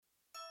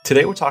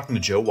Today we're talking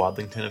to Joe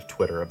Wadlington of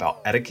Twitter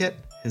about etiquette,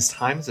 his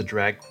time as a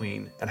drag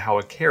queen, and how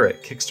a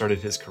carrot kickstarted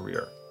his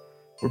career.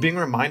 We're being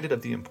reminded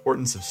of the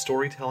importance of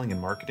storytelling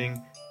and marketing,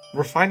 and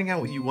we're finding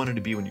out what you wanted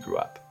to be when you grew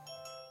up.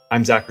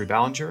 I'm Zachary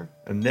Ballinger,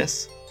 and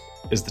this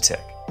is The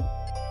Tick.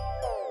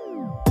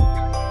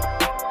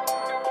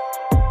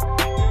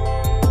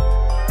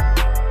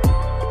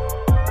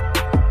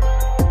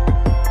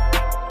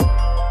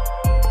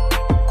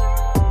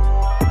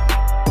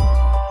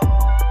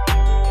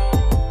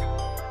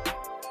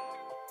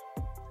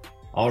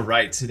 All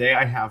right, today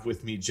I have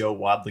with me Joe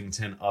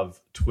Wadlington of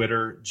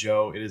Twitter.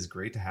 Joe, it is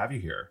great to have you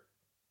here.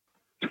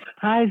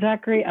 Hi,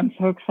 Zachary. I'm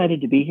so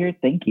excited to be here.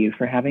 Thank you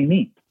for having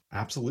me.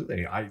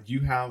 Absolutely. You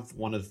have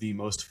one of the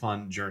most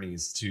fun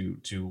journeys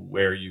to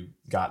where you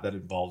got that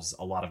involves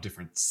a lot of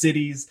different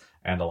cities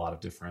and a lot of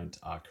different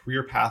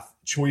career path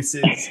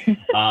choices.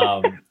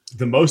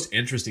 The most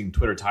interesting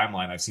Twitter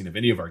timeline I've seen of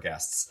any of our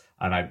guests,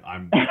 and I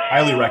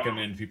highly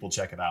recommend people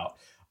check it out.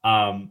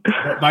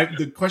 But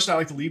the question I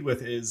like to lead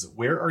with is,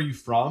 where are you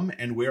from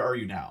and where are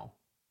you now?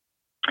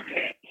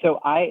 So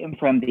I am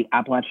from the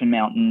Appalachian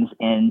Mountains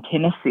in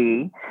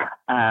Tennessee,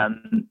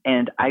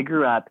 and I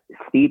grew up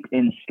steeped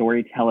in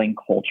storytelling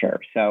culture.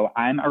 So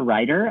I'm a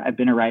writer. I've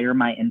been a writer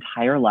my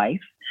entire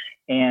life,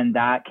 and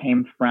that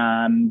came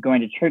from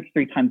going to church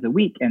 3 times a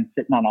week and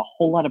sitting on a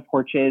whole lot of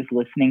porches,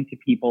 listening to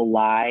people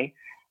lie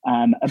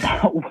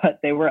about what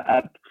they were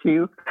up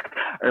to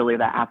early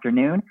that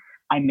afternoon.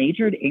 I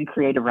majored in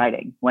creative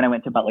writing when I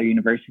went to Butler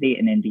University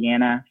in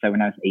Indiana. So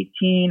when I was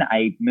 18,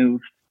 I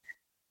moved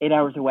 8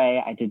 hours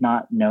away. I did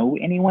not know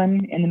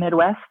anyone in the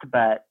Midwest,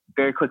 but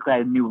very quickly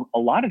I knew a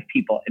lot of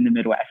people in the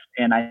Midwest.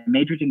 And I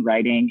majored in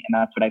writing, and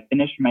that's what I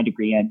finished my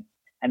degree in.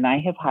 And I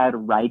have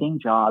had writing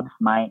jobs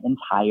my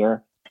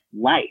entire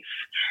life.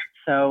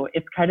 So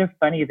it's kind of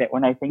funny that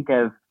when I think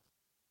of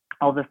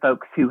all the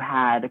folks who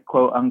had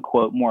quote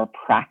unquote more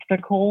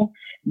practical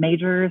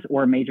majors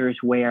or majors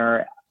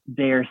where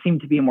there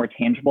seemed to be a more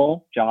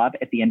tangible job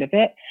at the end of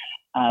it,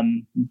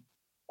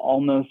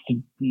 almost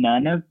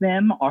none of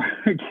them are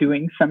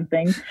doing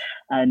something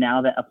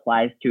now that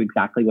applies to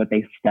exactly what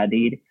they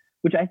studied,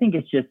 which I think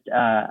is just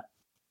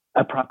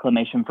a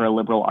proclamation for a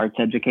liberal arts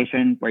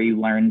education where you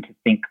learn to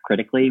think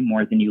critically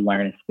more than you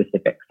learn a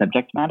specific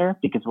subject matter,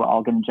 because we're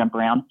all going to jump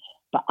around.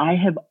 But I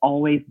have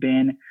always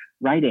been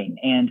writing,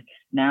 and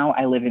now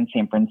I live in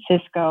San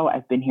Francisco.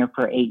 I've been here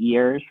for 8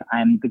 years.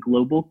 I'm the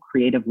global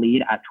creative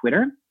lead at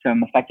Twitter. So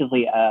I'm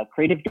effectively a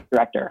creative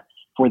director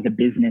for the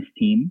business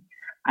team.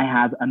 I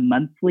have a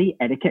monthly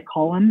etiquette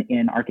column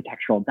in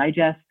Architectural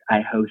Digest. I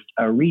host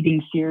a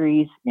reading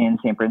series in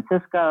San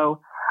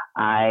Francisco.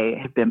 I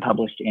have been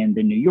published in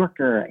The New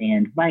Yorker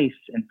and Vice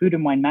and Food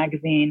and Wine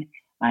magazine.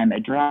 I'm a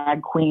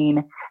drag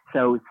queen.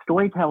 So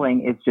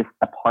storytelling is just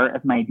a part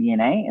of my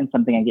DNA and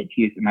something I get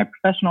to use in my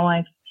professional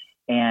life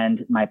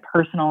and my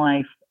personal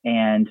life,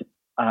 and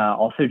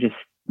also just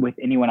with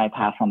anyone I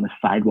pass on the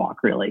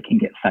sidewalk really can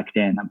get sucked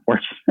in,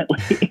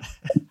 unfortunately.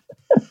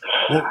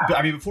 Well,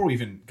 I mean, before we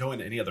even go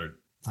into any other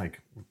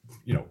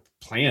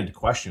planned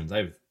questions, I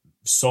have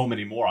so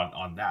many more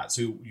on that.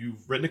 So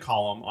you've written a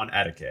column on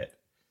etiquette.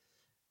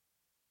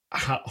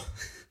 How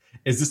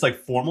is this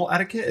like formal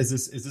etiquette? Is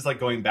this like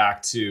going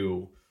back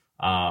to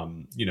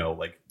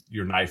like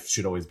your knife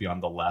should always be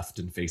on the left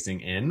and facing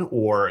in,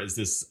 or is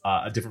this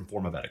a different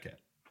form of etiquette?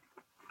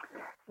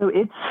 So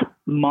it's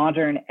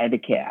modern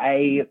etiquette.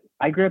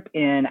 I grew up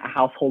in a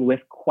household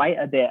with quite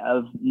a bit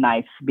of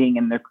knives being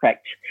in the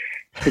correct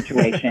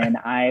situation.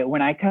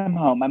 When I come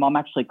home, my mom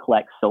actually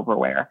collects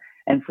silverware.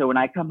 And so when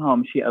I come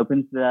home, she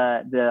opens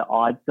the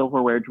odd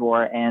silverware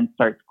drawer and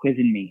starts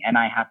quizzing me.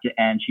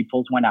 And she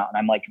pulls one out and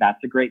I'm like,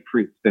 that's a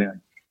grapefruit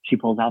spoon. She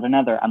pulls out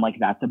another. I'm like,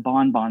 that's a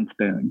bonbon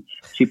spoon.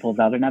 She pulls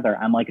out another.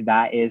 I'm like,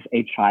 that is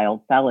a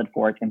child salad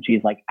fork. And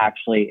she's like,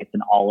 actually, it's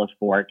an olive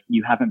fork.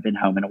 You haven't been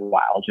home in a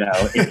while, Joe.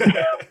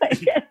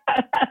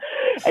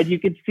 And you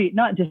could see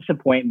not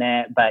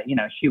disappointment, but,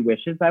 she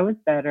wishes I was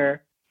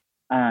better.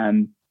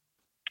 And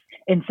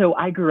so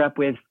I grew up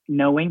with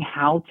knowing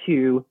how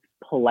to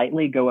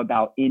politely go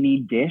about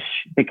any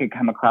dish that could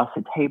come across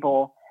the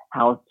table,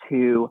 how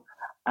to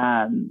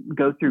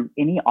go through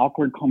any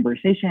awkward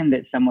conversation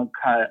that someone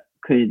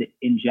could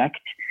inject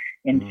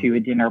into a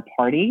dinner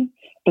party.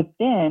 But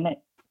then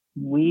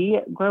we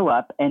grow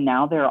up, and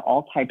now there are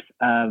all types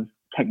of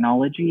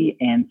technology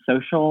and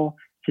social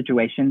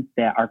situations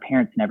that our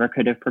parents never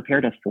could have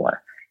prepared us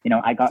for.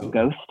 I got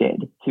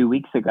ghosted 2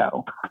 weeks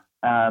ago.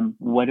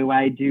 What do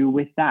I do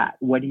with that?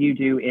 What do you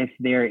do if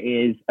there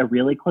is a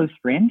really close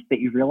friend that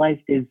you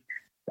realized is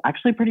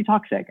actually pretty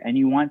toxic and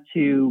you want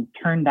to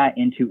turn that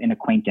into an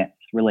acquaintance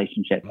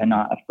relationship and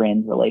not a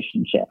friend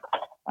relationship?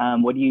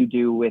 What do you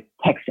do with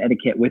text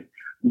etiquette, with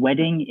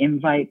wedding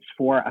invites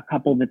for a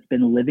couple that's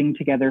been living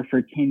together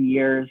for 10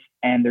 years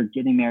and they're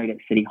getting married at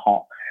City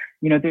Hall?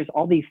 There's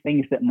all these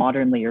things that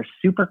modernly are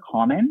super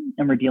common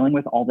and we're dealing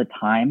with all the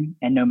time.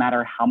 And no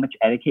matter how much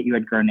etiquette you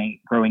had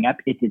growing up,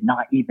 it did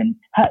not even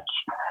touch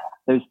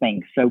those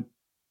things. So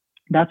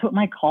That's what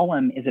my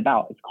column is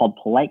about. It's called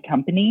Polite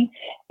Company,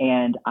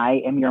 and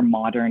I am your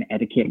modern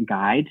etiquette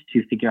guide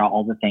to figure out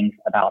all the things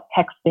about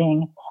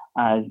texting,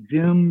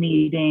 Zoom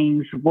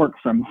meetings, work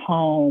from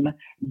home,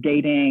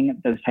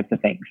 dating, those types of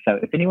things. So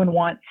if anyone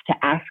wants to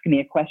ask me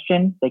a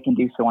question, they can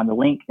do so on the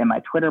link in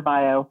my Twitter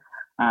bio,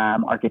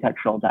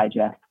 Architectural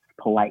Digest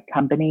Polite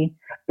Company.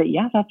 But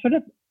yeah, that's what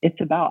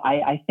it's about.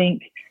 I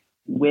think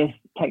with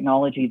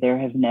technology, there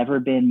have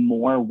never been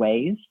more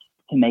ways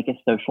to make a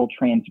social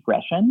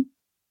transgression.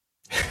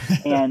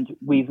 And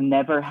we've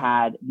never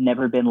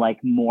been like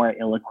more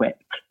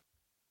ill-equipped.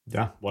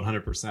 Yeah,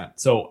 100%.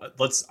 So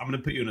I'm going to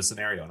put you in a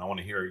scenario, and I want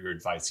to hear your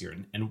advice here.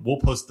 And we'll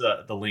post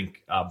the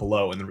link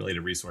below in the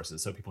related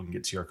resources so people can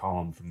get to your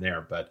column from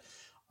there. But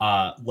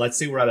let's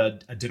say we're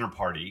at a dinner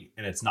party,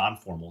 and it's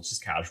non-formal, it's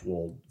just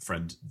casual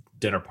friend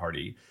dinner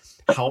party.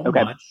 How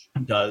much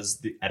does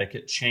the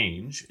etiquette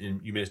change? And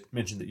you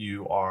mentioned that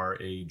you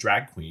are a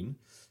drag queen.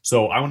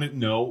 So I want to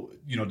know,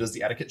 does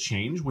the etiquette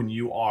change when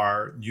you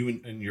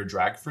and your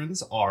drag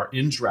friends are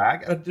in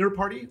drag at a dinner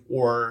party,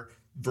 or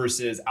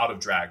versus out of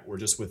drag, or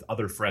just with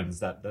other friends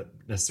that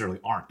necessarily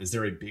aren't? Is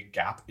there a big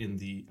gap in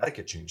the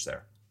etiquette change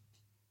there?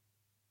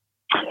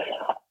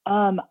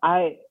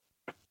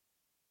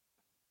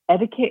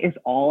 Etiquette is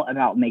all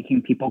about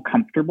making people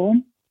comfortable.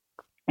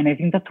 And I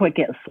think that's what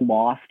gets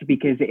lost,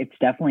 because it's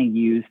definitely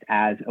used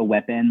as a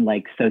weapon,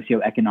 like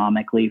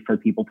socioeconomically, for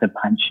people to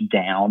punch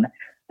down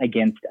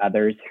against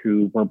others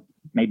who were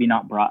maybe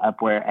not brought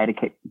up where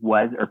etiquette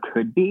was or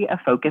could be a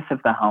focus of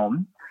the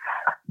home.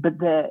 But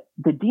the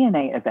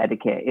DNA of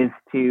etiquette is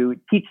to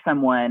teach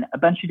someone a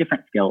bunch of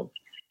different skills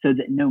so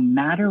that no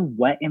matter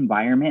what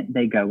environment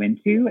they go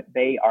into,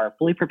 they are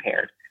fully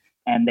prepared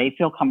and they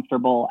feel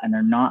comfortable and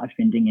they're not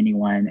offending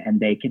anyone and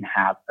they can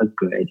have a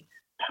good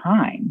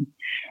time.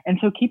 And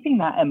so keeping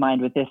that in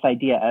mind with this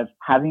idea of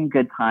having a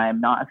good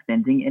time, not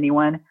offending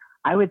anyone,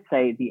 I would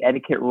say the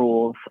etiquette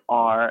rules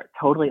are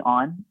totally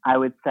on. I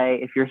would say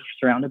if you're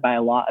surrounded by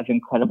a lot of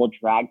incredible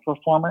drag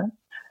performers,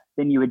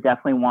 then you would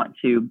definitely want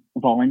to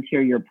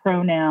volunteer your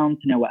pronouns,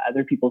 know what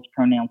other people's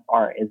pronouns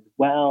are as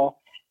well.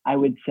 I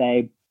would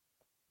say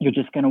you're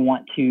just going to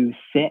want to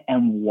sit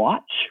and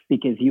watch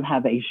because you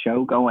have a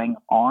show going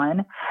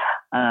on.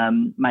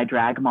 My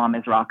drag mom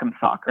is Rock'em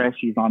Sakura.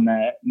 She's on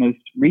the most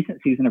recent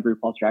season of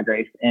RuPaul's Drag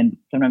Race. And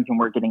sometimes when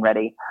we're getting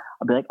ready,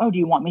 I'll be like, oh, do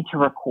you want me to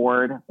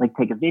record, like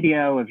take a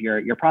video of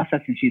your process?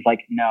 And she's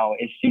like, no,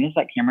 as soon as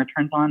that camera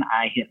turns on,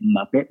 I hit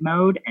Muppet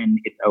mode and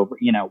it's over.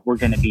 We're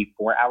going to be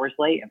 4 hours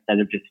late instead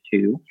of just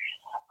 2.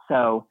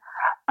 So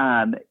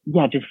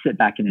just sit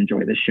back and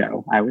enjoy the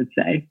show, I would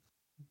say.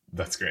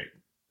 That's great.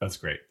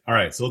 All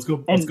right. So let's go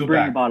bring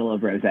back. A bottle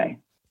of rosé.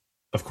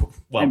 Of course.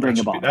 Well,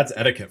 that's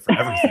etiquette for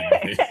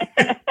everything.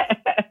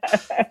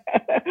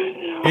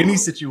 Any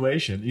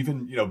situation,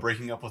 even,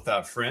 breaking up with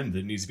that friend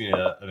that needs to be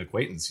an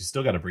acquaintance, you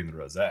still got to bring the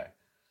rosé.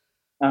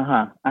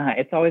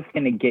 It's always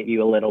going to get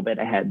you a little bit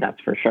ahead.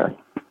 That's for sure.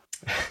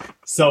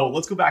 So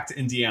let's go back to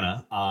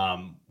Indiana,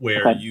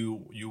 where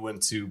you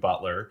went to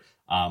Butler,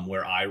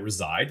 where I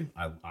reside.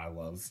 I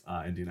love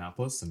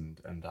Indianapolis,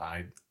 and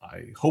I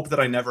hope that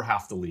I never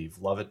have to leave.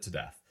 Love it to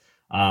death.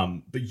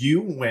 But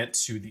you went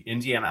to the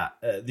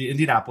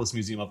Indianapolis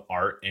Museum of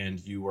Art, and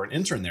you were an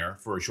intern there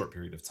for a short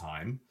period of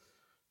time.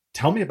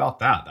 Tell me about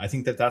that. I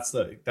think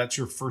that's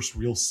your first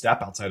real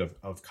step outside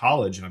of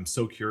college, and I'm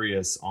so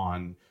curious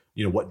on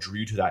what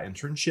drew you to that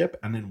internship,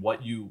 and then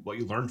what you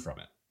learned from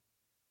it.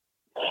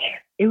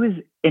 It was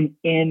an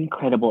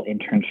incredible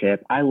internship.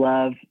 I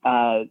love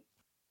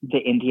the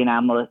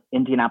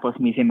Indianapolis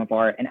Museum of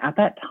Art, and at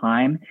that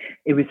time,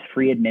 it was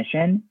free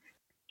admission.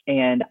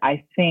 And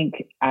I think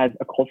as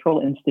a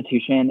cultural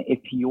institution, if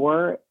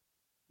your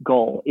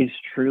goal is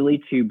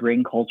truly to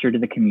bring culture to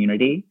the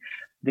community,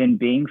 then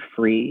being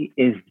free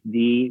is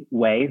the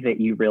way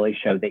that you really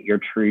show that you're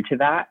true to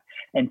that.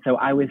 And so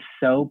I was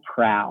so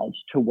proud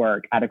to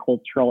work at a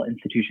cultural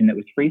institution that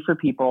was free for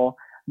people,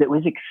 that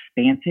was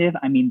expansive.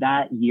 I mean,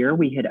 that year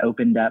we had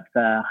opened up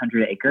the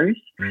 100 acres.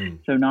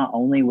 So not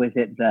only was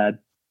it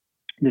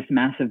this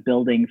massive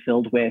building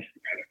filled with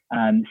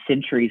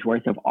centuries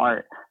worth of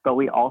art, but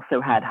we also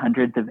had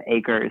hundreds of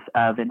acres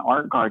of an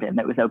art garden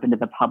that was open to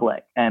the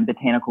public and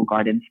botanical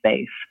garden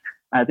space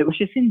that was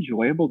just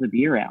enjoyable to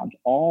be around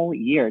all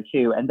year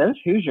too. And those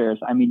Hoosiers,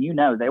 I mean,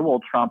 they will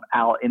tromp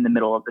out in the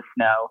middle of the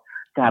snow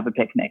to have a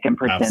picnic and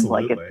pretend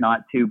Absolutely. like it's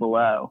not 2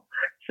 below.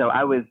 So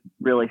I was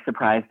really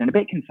surprised and a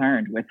bit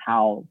concerned with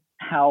how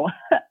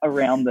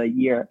around the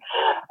year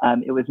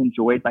it was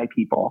enjoyed by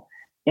people.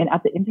 And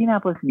at the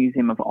Indianapolis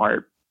Museum of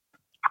Art,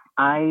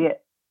 I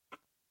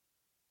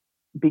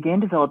began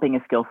developing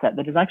a skill set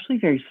that is actually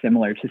very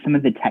similar to some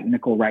of the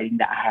technical writing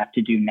that I have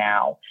to do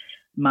now.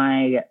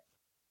 My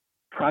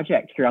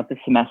project throughout the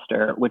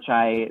semester, which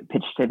I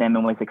pitched to them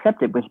and was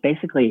accepted, was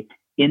basically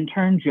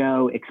Intern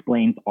Joe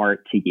explains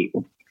art to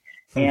you.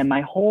 And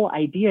my whole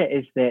idea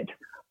is that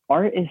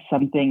art is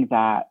something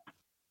that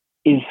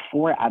is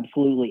for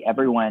absolutely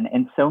everyone.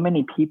 And so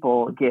many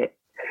people get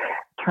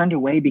turned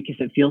away because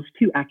it feels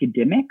too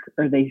academic,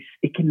 or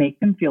it can make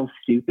them feel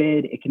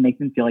stupid. It can make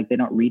them feel like they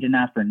don't read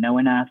enough or know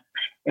enough.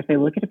 If they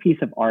look at a piece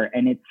of art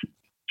and it's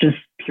just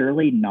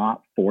purely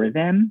not for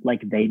them,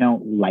 like they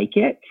don't like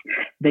it,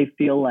 they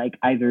feel like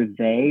either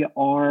they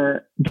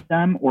are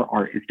dumb or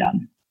art is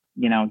dumb.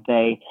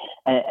 They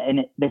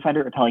find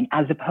it repelling,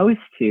 as opposed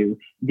to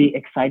the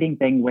exciting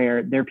thing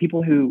where there are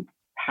people who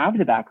have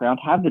the background,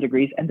 have the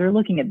degrees, and they're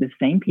looking at the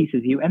same piece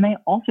as you, and they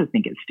also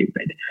think it's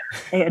stupid.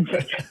 And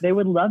they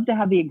would love to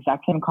have the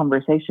exact same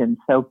conversation.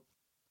 So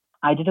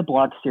I did a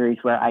blog series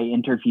where I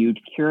interviewed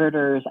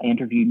curators, I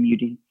interviewed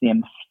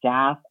museum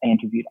staff, I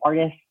interviewed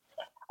artists,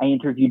 I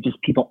interviewed just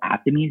people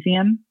at the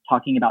museum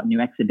talking about new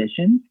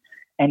exhibitions,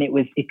 and it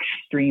was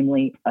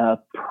extremely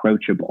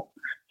approachable.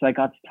 So I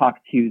got to talk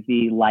to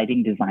the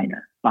lighting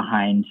designer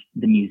behind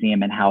the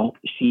museum and how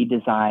she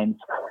designs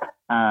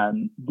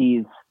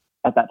these.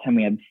 At that time,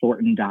 we had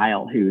Thornton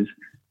Dial, who's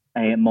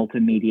a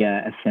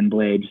multimedia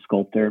assemblage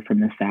sculptor from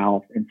the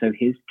South. And so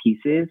his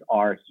pieces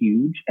are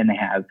huge, and they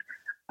have,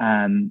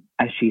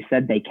 as she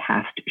said, they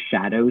cast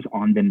shadows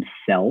on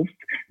themselves,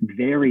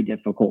 very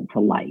difficult to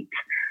light.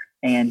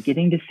 And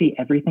getting to see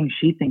everything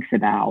she thinks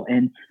about.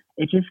 And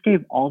it just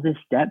gave all this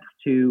depth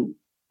to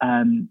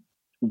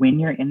when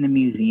you're in the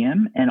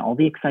museum and all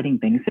the exciting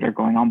things that are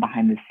going on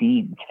behind the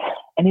scenes.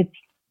 And it's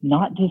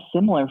not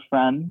dissimilar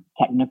from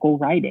technical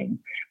writing.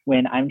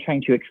 When I'm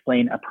trying to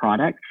explain a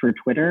product for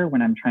Twitter,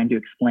 when I'm trying to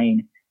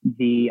explain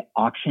the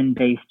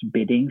auction-based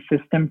bidding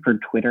system for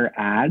Twitter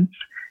ads,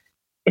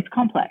 it's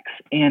complex,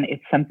 and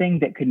it's something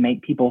that could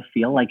make people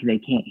feel like they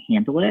can't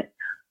handle it.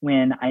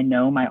 When I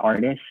know my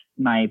artists,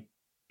 my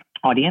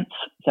audience,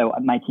 so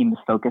my team is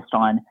focused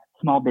on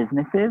small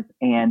businesses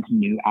and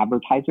new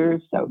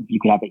advertisers. So you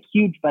could have a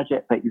huge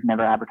budget, but you've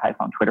never advertised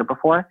on Twitter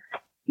before.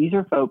 These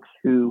are folks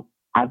who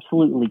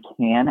absolutely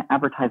can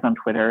advertise on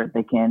Twitter.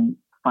 They can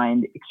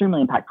find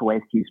extremely impactful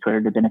ways to use Twitter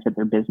to benefit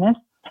their business,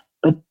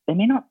 but they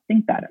may not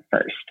think that at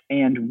first.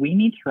 And we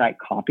need to write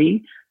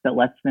copy that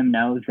lets them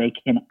know they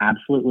can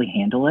absolutely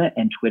handle it,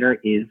 and Twitter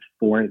is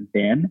for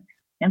them.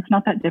 And it's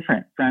not that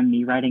different from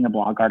me writing a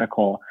blog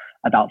article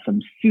about some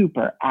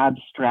super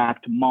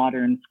abstract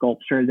modern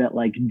sculpture that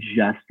like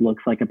just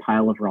looks like a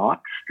pile of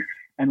rocks,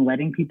 and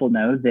letting people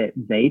know that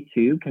they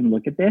too can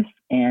look at this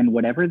and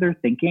whatever they're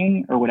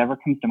thinking or whatever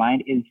comes to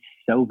mind is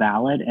so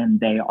valid, and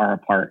they are a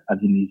part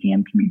of the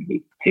museum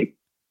community too.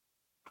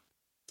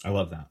 I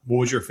love that. What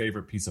was your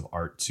favorite piece of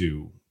art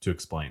to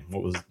explain?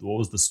 What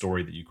was the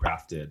story that you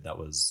crafted that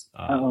was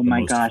oh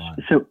my gosh fun?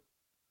 So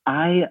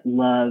I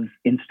love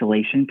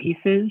installation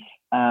pieces.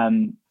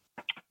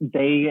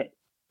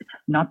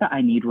 Not that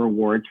I need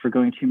rewards for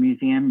going to a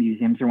museum.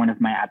 Museums are one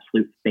of my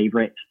absolute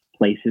favorite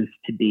places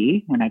to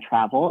be when I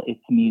travel.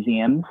 It's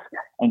museums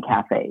and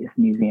cafes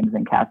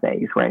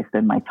where I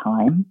spend my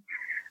time.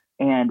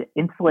 And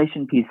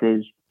installation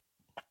pieces,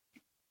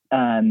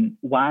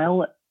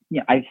 while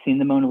I've seen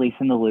the Mona Lisa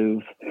in the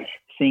Louvre,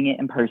 seeing it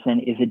in person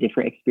is a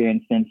different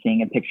experience than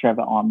seeing a picture of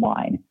it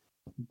online.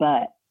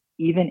 But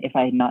even if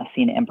I had not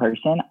seen it in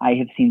person, I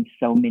have seen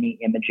so many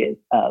images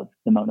of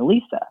the Mona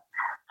Lisa.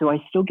 So I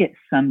still get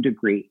some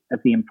degree of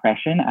the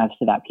impression as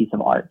to that piece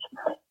of art.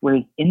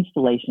 Whereas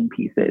installation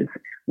pieces,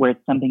 where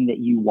it's something that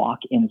you walk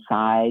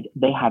inside,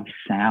 they have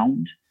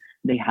sound,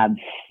 they have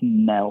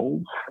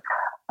smells.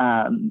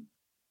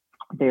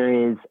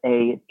 There is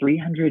a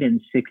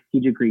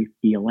 360-degree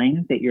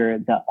feeling that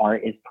the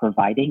art is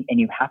providing,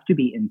 and you have to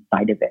be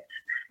inside of it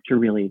to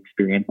really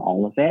experience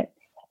all of it.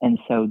 And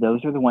so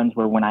those are the ones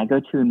where when I go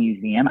to a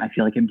museum, I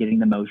feel like I'm getting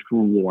the most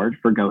reward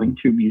for going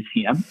to a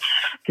museum,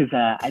 because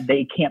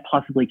they can't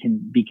possibly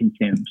be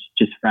consumed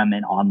just from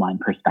an online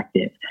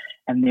perspective.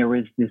 And there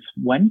was this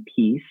one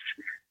piece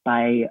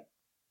by,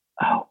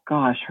 oh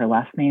gosh, her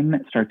last name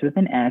starts with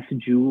an S,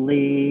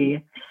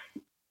 Julie.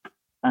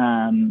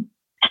 I'm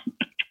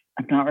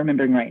not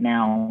remembering right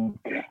now,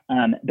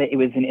 but it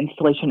was an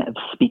installation of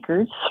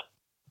speakers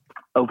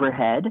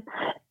overhead,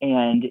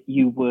 and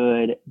you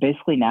would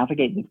basically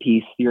navigate the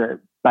piece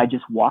by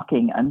just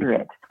walking under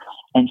it.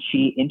 And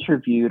she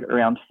interviewed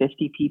around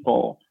 50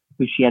 people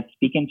who she had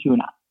speak into a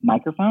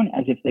microphone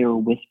as if they were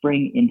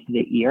whispering into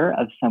the ear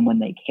of someone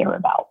they care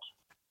about.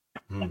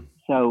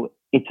 So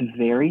it's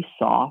very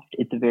soft.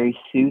 It's a very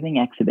soothing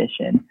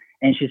exhibition.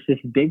 And it's just this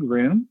big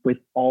room with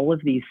all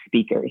of these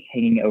speakers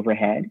hanging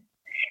overhead.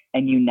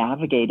 And you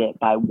navigate it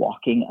by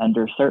walking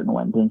under certain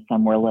ones, and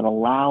some were a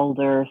little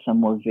louder,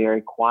 some were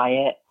very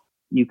quiet.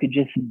 You could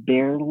just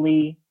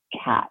barely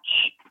catch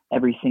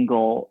every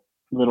single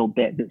little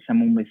bit that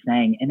someone was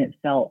saying. And it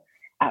felt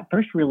at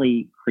first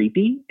really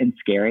creepy and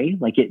scary,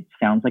 like it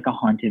sounds like a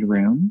haunted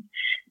room.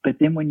 But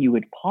then when you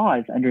would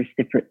pause under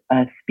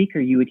a speaker,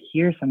 you would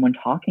hear someone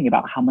talking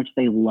about how much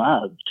they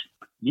loved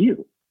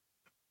you.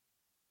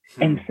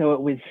 And so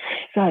it was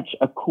such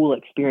a cool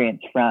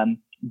experience, from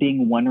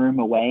being one room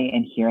away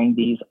and hearing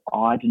these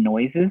odd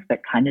noises that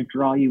kind of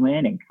draw you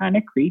in and kind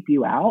of creep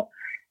you out,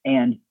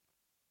 and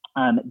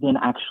then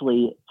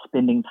actually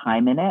spending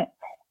time in it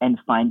and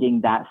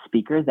finding that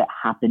speaker that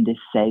happened to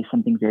say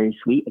something very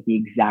sweet at the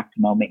exact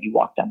moment you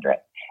walked under it.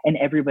 And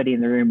everybody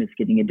in the room is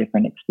getting a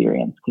different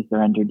experience because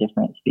they're under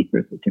different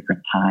speakers at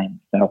different times.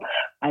 So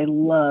I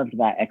loved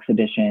that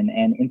exhibition,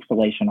 and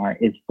installation art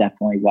is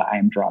definitely what I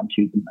am drawn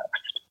to the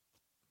most.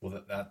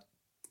 Well,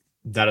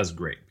 that is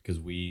great, because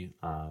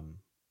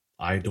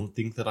I don't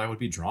think that I would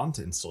be drawn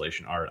to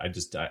installation art.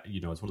 It's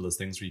one of those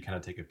things where you kind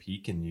of take a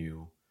peek and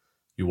you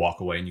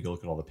walk away and you go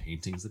look at all the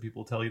paintings that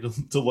people tell you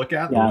to look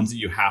at, the ones that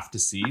you have to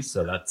see.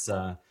 So that's,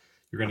 you're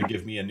going to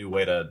give me a new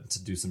way to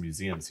do some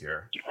museums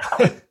here.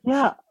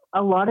 Yeah.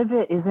 A lot of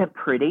it isn't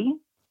pretty.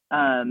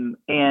 And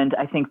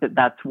I think that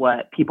that's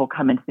what people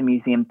come into the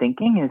museum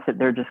thinking, is that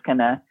they're just going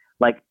to,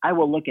 like, I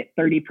will look at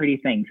 30 pretty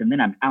things and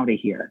then I'm out of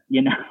here,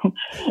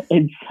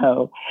 And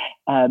so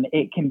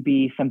it can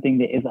be something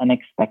that is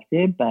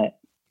unexpected, but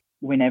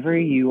whenever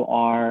you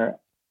are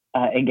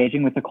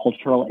engaging with a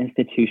cultural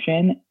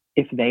institution,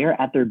 if they are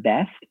at their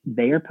best,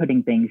 they are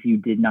putting things you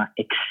did not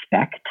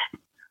expect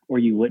or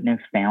you wouldn't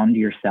have found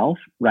yourself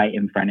right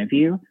in front of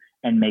you,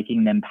 and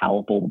making them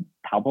palpable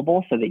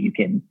so that you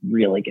can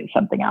really get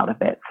something out of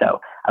it. So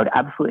I would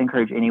absolutely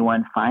encourage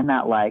anyone, find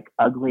that like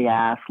ugly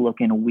ass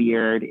looking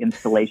weird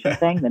installation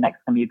thing the next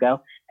time you go,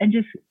 and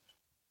just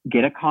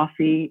get a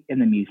coffee in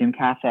the museum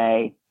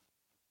cafe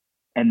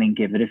and then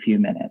give it a few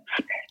minutes.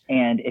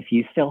 And if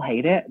you still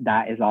hate it,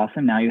 that is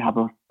awesome. Now you have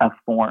a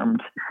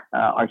formed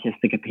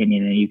artistic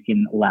opinion, and you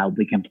can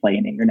loudly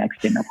complain at your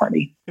next dinner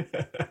party.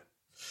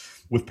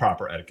 With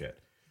proper etiquette.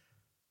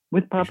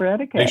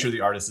 Make sure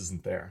the artist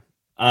isn't there.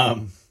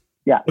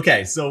 Yeah.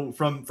 Okay. So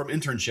from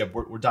internship,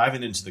 we're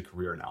diving into the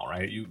career now,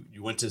 right? You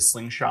went to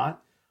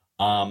Slingshot.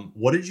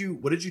 What did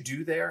you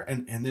do there?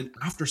 And then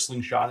after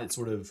Slingshot, it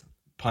sort of,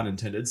 pun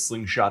intended,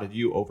 slingshotted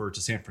you over to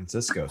San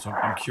Francisco. So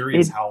I'm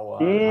curious how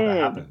that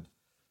happened.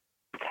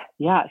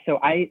 Yeah. So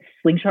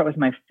Slingshot was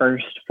my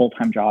first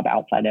full-time job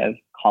outside of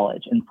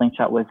college. And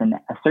Slingshot was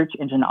a search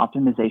engine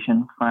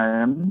optimization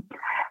firm.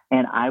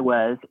 And I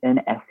was an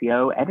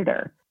SEO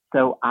editor.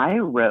 So I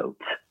wrote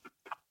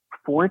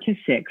 4 to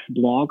 6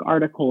 blog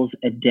articles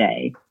a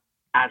day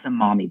as a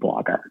mommy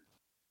blogger.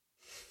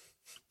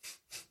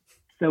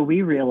 So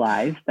we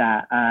realized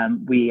that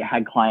we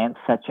had clients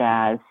such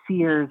as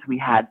Sears, we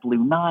had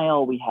Blue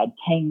Nile, we had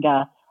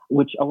Tenga,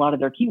 which a lot of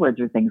their keywords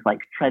are things like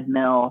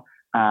treadmill,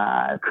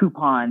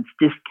 coupons,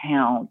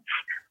 discounts,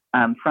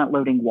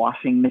 front-loading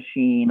washing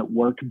machine,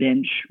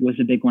 workbench was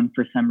a big one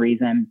for some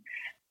reason.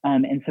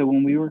 And so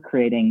when we were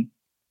creating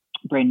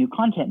brand new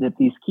content that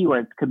these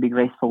keywords could be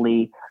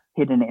gracefully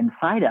hidden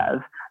inside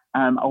of,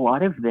 a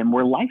lot of them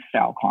were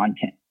lifestyle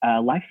content,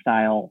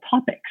 lifestyle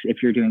topics, if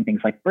you're doing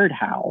things like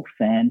birdhouse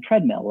and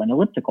treadmill and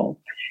elliptical.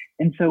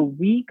 And so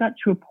we got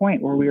to a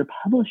point where we were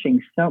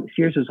publishing,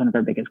 Sears was one of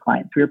our biggest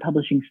clients. We were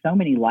publishing so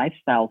many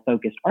lifestyle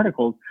focused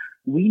articles,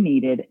 we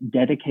needed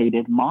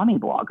dedicated mommy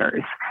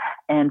bloggers.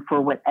 And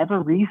for whatever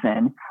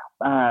reason,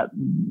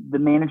 the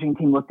managing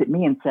team looked at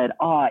me and said,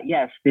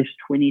 yes, this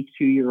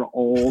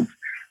 22-year-old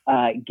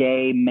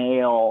gay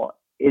male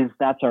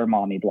that's our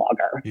mommy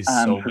blogger. He's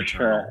so for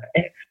maternal.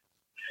 Sure.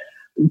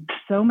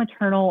 So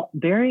maternal,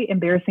 very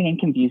embarrassing and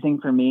confusing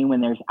for me when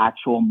there's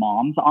actual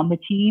moms on the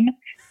team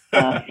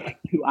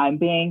who I'm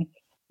being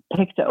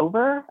picked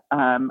over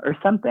or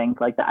something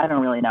like that. I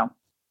don't really know.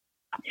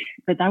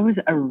 But that was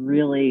a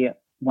really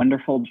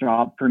wonderful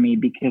job for me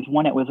because,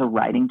 one, it was a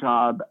writing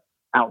job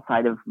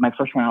outside of my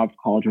first one out of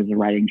college was a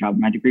writing job.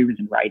 My degree was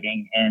in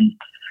writing. And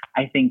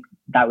I think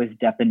that was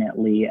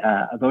definitely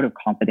a vote of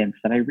confidence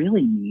that I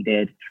really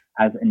needed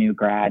as a new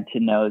grad, to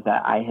know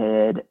that I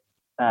had,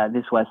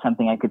 this was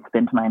something I could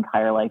spend my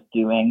entire life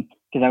doing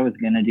because I was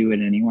going to do it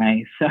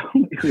anyway. So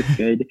it was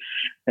good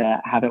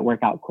to have it work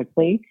out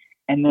quickly.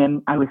 And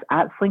then I was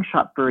at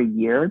Slingshot for a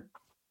year.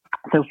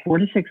 So 4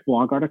 to 6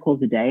 blog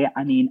articles a day.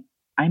 I mean,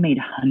 I made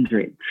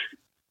hundreds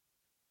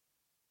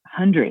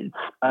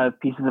of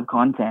pieces of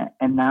content,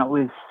 and that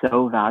was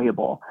so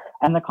valuable.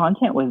 And the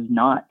content was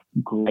not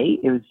great.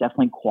 It was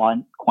definitely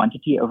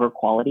quantity over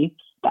quality.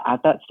 But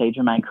at that stage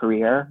of my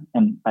career,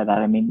 and by that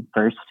I mean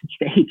first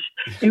stage,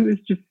 it was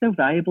just so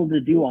valuable to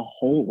do a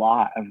whole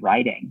lot of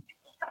writing.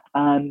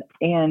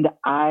 And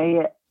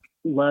I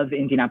love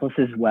Indianapolis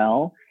as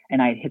well.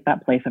 And I hit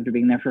that place after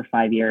being there for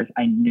 5 years.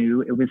 I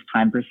knew it was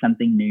time for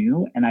something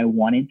new, and I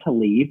wanted to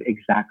leave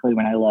exactly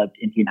when I loved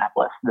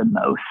Indianapolis the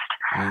most.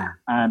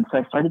 So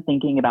I started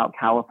thinking about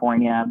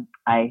California.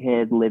 I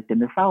had lived in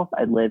the South,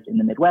 I'd lived in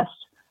the Midwest,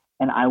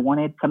 and I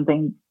wanted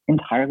something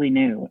entirely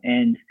new.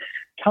 And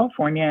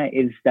California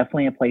is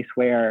definitely a place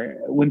where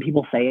when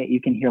people say it, you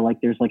can hear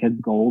like there's like a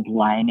gold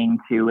lining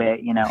to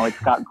it. You know, it's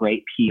got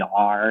great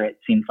PR. It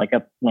seems like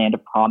a land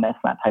of promise,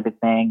 that type of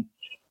thing.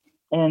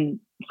 And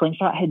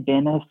Slingshot had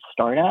been a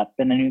startup,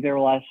 and I knew there were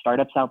a lot of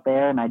startups out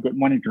there, and I didn't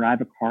want to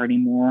drive a car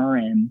anymore.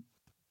 And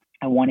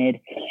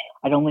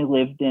I'd only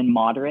lived in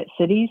moderate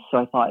cities, so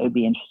I thought it would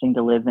be interesting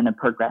to live in a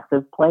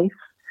progressive place.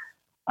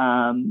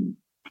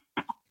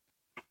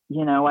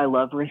 I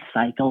love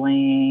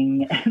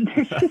recycling. And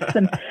there's just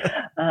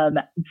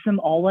some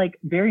all like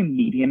very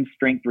medium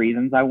strength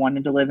reasons I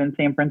wanted to live in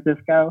San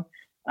Francisco.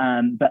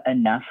 But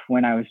enough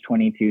when I was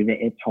 22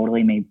 that it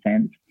totally made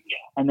sense.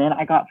 And then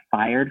I got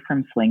fired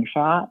from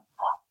Slingshot,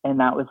 and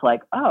that was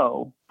like,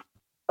 oh,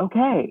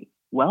 okay,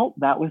 well,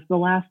 that was the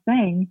last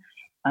thing.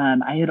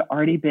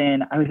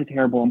 I was a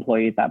terrible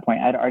employee at that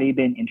point. I'd already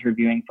been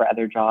interviewing for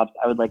other jobs.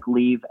 I would like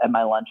leave at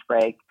my lunch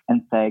break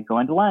and say, go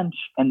into lunch,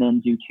 and then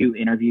do 2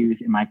 interviews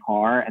in my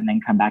car and then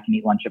come back and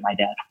eat lunch at my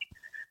desk.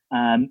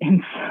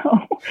 And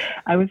so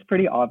I was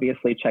pretty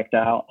obviously checked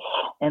out.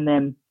 And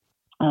then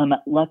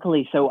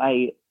luckily, so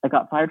I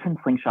got fired from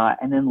Slingshot.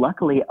 And then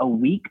luckily a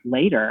week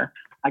later,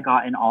 I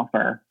got an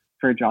offer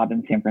for a job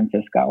in San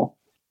Francisco.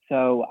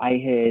 So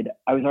I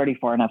was already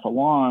far enough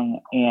along,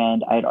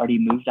 and I had already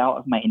moved out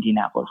of my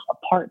Indianapolis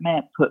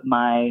apartment, put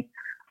my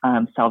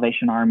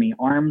Salvation Army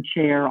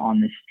armchair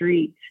on the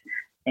street,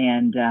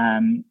 and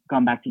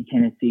gone back to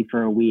Tennessee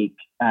for a week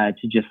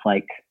to just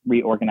like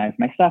reorganize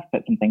my stuff,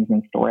 put some things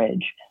in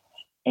storage.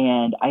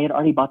 And I had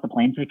already bought the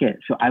plane ticket,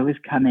 so I was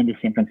coming to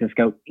San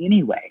Francisco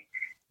anyway.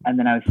 And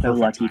then I was so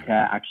lucky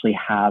to actually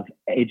have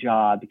a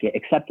job get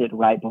accepted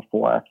right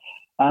before.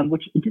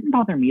 Which it didn't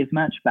bother me as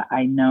much, but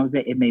I know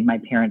that it made my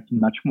parents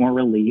much more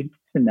relieved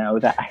to know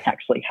that I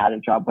actually had a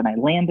job when I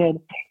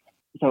landed.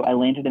 So I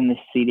landed in the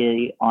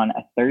city on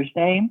a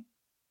Thursday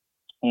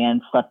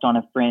and slept on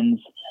a friend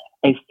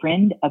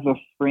of a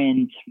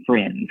friend's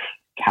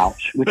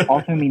couch, which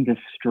also means a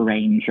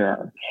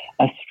stranger.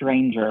 A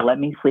stranger. Let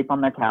me sleep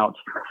on their couch.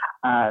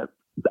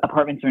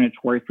 Apartments are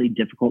notoriously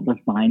difficult to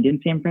find in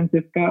San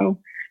Francisco.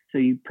 So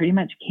you pretty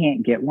much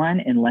can't get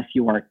one unless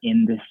you are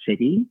in the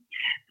city.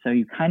 So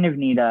you kind of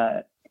need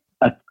a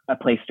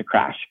place to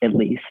crash at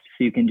least,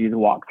 so you can do the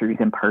walkthroughs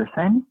in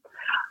person.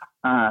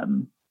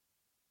 And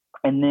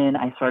then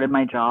I started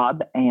my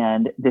job,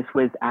 and this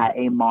was at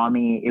it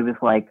was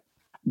like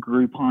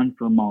Groupon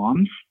for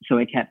moms. So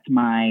I kept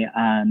my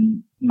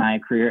my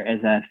career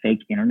as a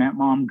fake internet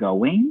mom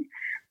going.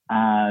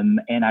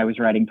 And I was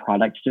writing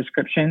product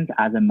descriptions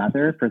as a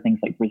mother for things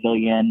like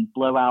Brazilian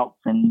blowouts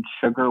and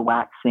sugar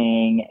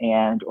waxing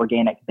and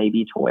organic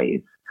baby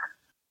toys.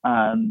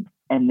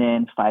 And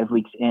then 5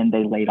 weeks in,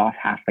 they laid off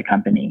half the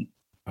company,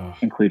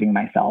 including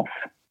myself.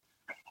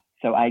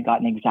 So I had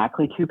gotten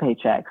exactly 2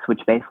 paychecks,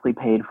 which basically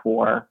paid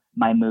for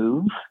my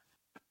move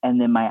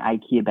and then my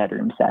IKEA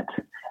bedroom set.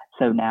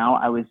 So now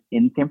I was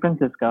in San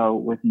Francisco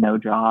with no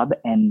job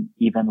and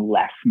even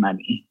less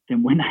money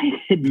than when I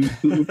had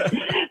moved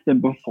than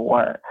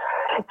before.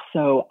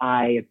 So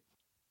I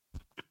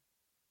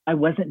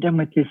wasn't done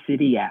with this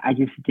city yet. I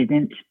just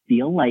didn't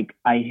feel like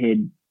I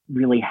had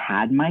really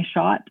had my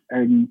shot.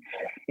 Or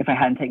if I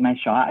hadn't taken my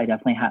shot, I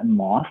definitely hadn't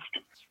lost.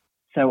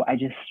 So I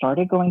just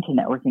started going to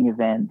networking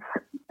events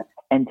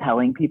and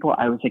telling people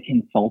I was a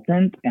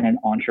consultant and an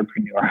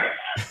entrepreneur.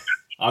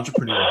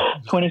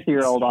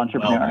 23-year-old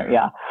entrepreneur.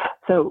 Yeah.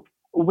 So,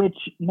 which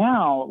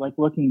now, like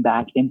looking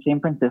back in San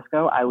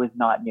Francisco, I was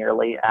not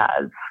nearly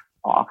as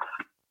off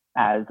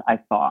as I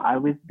thought I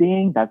was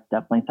being. That's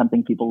definitely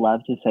something people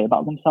love to say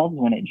about themselves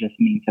when it just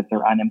means that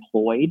they're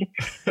unemployed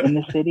in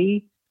the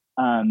city.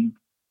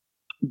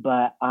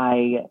 But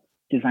I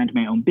designed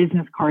my own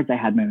business cards. I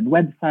had my own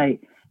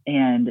website,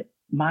 and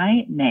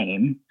my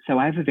name, so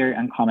I have a very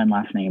uncommon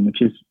last name,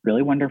 which is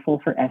really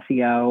wonderful for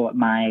SEO.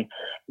 My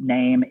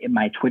name,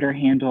 my Twitter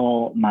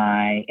handle,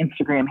 my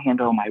Instagram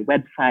handle, my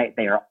website,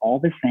 they are all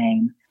the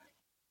same.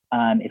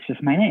 It's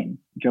just my name,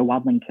 Jo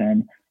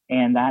Wadlington.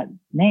 And that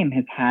name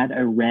has had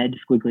a red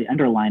squiggly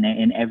underline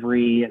in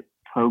every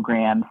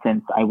program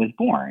since I was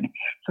born.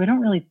 So I don't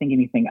really think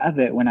anything of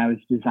it when I was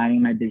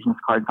designing my business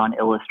cards on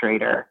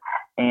Illustrator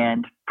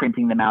and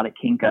printing them out at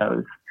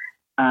Kinko's,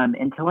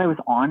 until I was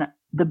on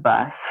the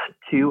bus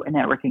to a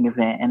networking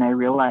event, and I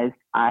realized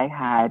I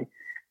had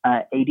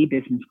 80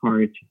 business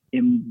cards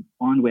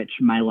on which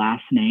my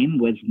last name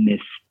was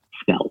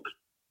misspelled,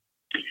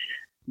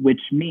 which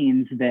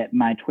means that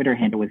my Twitter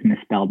handle was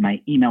misspelled, my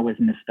email was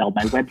misspelled,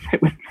 my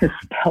website was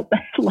misspelled.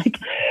 Like,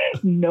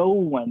 no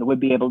one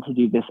would be able to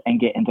do this and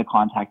get into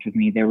contact with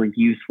me. They were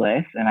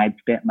useless, and I'd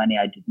spent money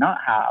I did not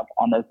have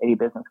on those 80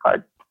 business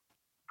cards.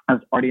 I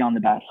was already on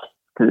the bus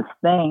to this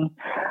thing.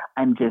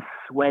 I'm just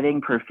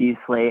sweating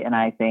profusely, and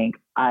I think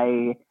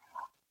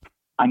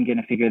I'm going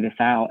to figure this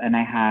out. And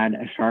I had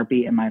a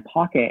Sharpie in my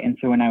pocket. And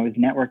so when I was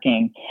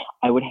networking,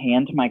 I would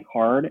hand my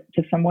card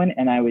to someone,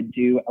 and I would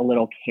do a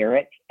little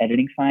caret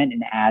editing sign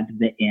and add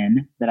the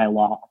N that I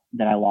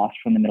lost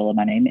from the middle of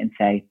my name and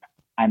say,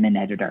 I'm an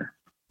editor,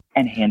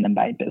 and hand them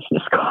my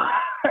business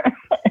card.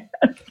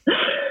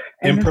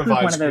 And this was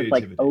one of those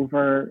like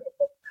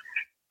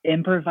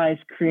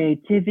improvised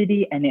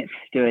creativity, and it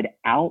stood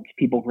out.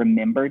 People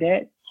remembered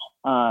it.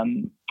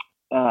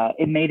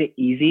 It made it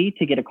easy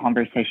to get a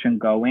conversation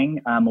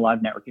going. A lot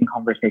of networking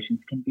conversations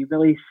can be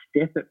really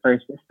stiff at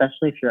first,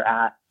 especially if you're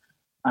at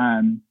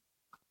a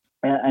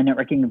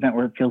networking event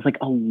where it feels like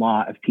a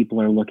lot of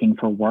people are looking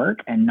for work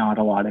and not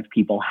a lot of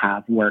people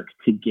have work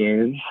to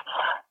give.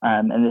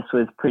 And this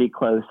was pretty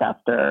close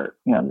after,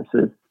 this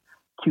was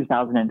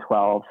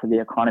 2012, so the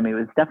economy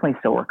was definitely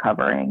still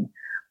recovering,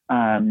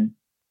 and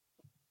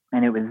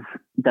it was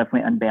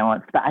definitely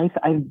unbalanced. But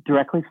I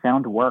directly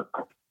found work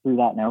through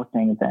that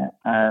networking event,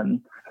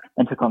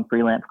 and took on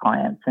freelance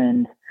clients.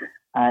 And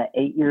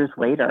 8 years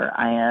later,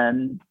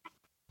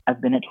 I've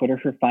been at Twitter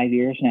for 5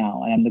 years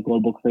now. I am the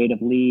global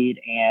creative lead,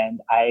 and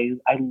I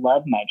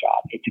love my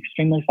job. It's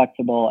extremely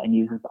flexible and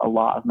uses a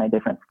lot of my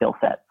different skill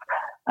sets.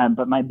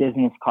 But my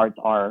business cards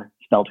are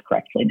spelled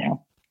correctly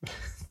now.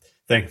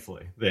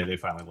 Thankfully, they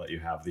finally let you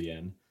have the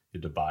N. You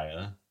had to buy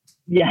an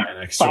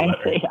extra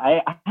finally.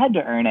 letter. I had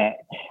to earn it.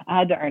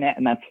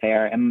 And that's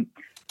fair. And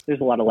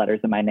there's a lot of letters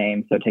in my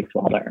name, so it takes a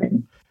while to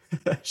earn.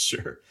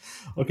 Sure.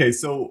 Okay,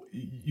 so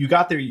you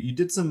got there. You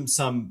did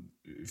some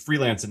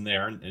freelance in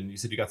there, and you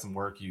said you got some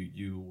work.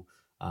 You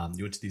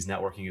went to these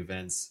networking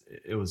events.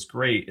 It was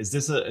great. Is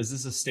this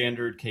a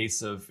standard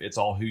case of it's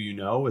all who you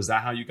know? Is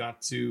that how you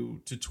got to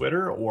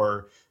Twitter,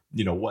 or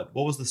what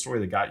was the story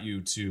that got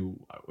you to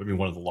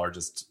one of the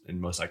largest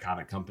and most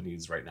iconic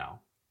companies right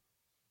now?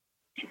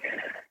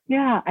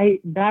 Yeah,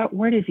 that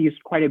word is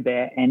used quite a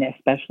bit, and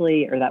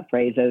especially, or that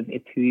phrase of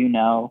it's who you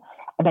know.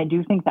 And I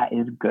do think that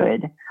is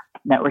good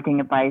networking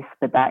advice,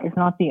 but that is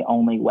not the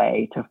only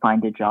way to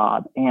find a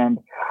job. And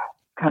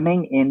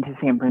coming into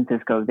San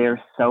Francisco, there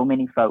are so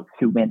many folks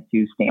who went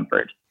to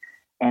Stanford,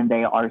 and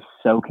they are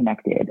so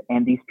connected.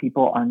 And these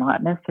people are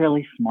not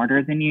necessarily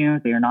smarter than you.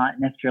 They are not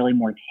necessarily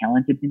more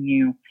talented than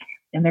you.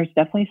 And there's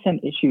definitely some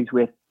issues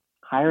with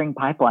hiring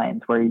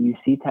pipelines where you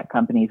see tech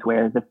companies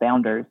where the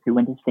founders who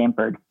went to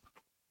Stanford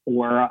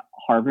or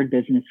Harvard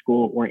Business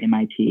School or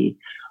MIT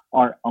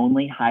are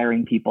only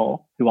hiring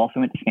people who also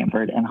went to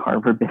Stanford and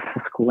Harvard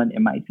Business School and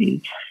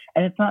MIT.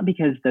 And it's not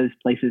because those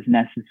places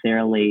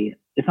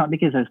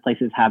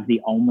have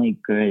the only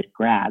good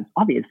grads,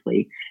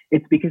 obviously.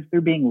 It's because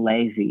they're being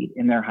lazy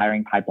in their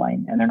hiring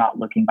pipeline and they're not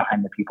looking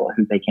behind the people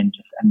who they can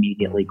just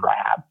immediately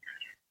grab.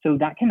 So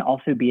that can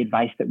also be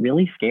advice that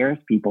really scares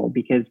people,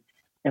 because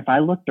if I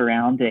looked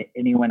around at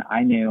anyone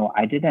I knew,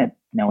 I didn't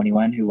know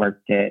anyone who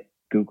worked at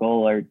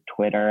Google or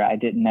Twitter. I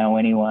didn't know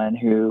anyone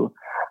who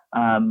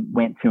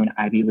went to an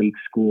Ivy League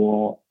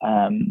school.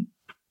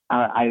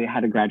 I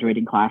had a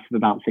graduating class of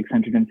about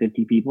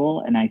 650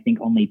 people, and I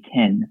think only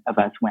 10 of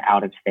us went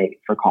out of state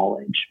for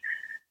college.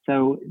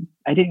 So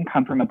I didn't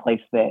come from a place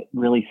that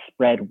really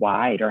spread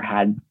wide or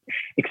had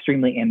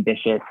extremely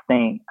ambitious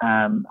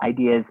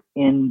ideas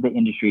in the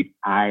industry.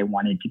 I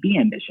wanted to be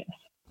ambitious.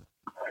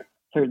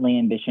 Certainly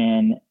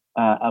ambition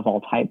of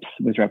all types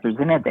was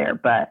represented there,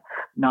 but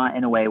not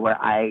in a way where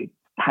I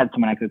had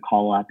someone I could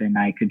call up and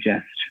I could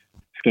just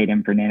skate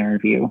in for an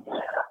interview.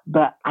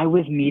 But I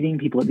was meeting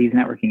people at these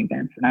networking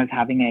events, and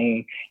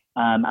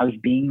I was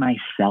being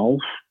myself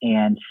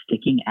and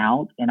sticking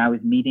out, and I was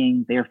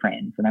meeting their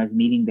friends, and I was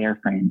meeting their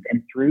friends.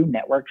 And through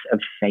networks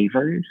of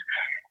favors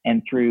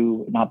and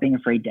through not being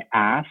afraid to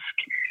ask,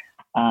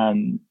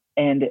 and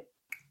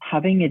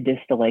having a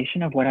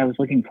distillation of what I was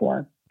looking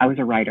for. I was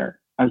a writer.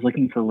 I was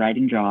looking for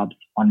writing jobs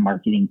on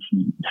marketing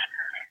teams.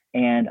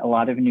 And a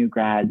lot of new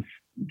grads,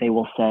 they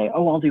will say,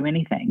 oh, I'll do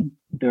anything.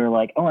 They're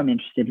like, oh, I'm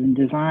interested in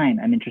design.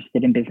 I'm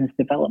interested in business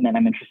development.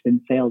 I'm interested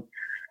in sales.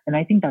 And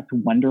I think that's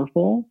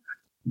wonderful.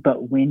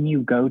 But when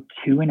you go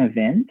to an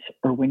event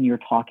or when you're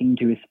talking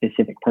to a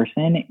specific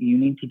person, you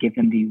need to give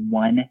them the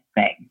one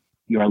thing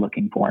you're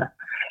looking for,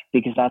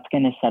 because that's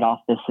going to set off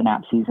the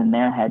synapses in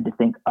their head to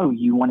think, oh,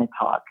 you want to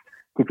talk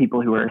to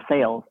people who are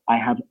sales. I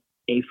have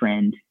a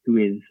friend who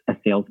is a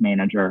sales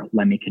manager.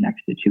 Let me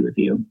connect the two of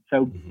you.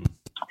 So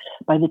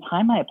by the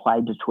time I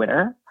applied to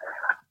Twitter,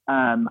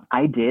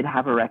 I did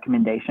have a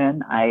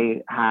recommendation.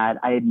 I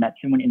had met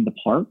someone in the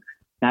park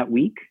that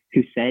week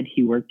who said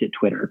he worked at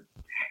Twitter.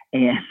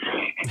 And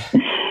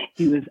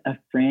he was a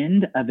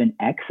friend of an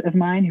ex of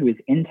mine who was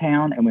in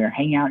town, and we were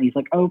hanging out. And he's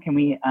like, oh, can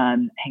we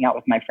hang out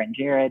with my friend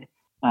Jared?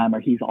 Or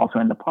he's also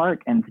in the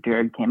park. And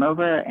Jared came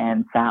over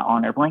and sat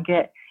on our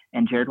blanket,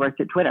 and Jared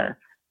worked at Twitter.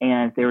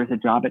 And there was a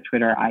job at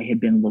Twitter I had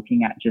been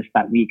looking at just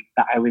that week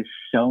that I was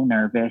so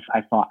nervous.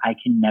 I thought, I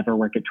can never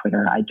work at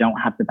Twitter. I don't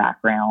have the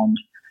background.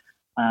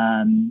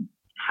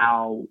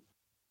 How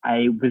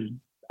I was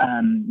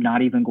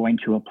not even going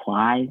to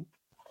apply.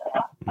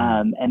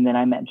 And then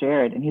I met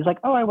Jared, and he's like,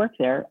 oh, I work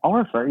there. I'll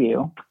refer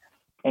you.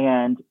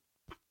 And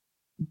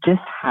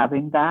just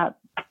having that,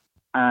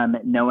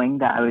 knowing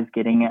that I was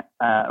getting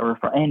a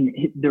referral, and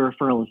the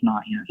referral is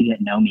not, he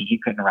didn't know me. He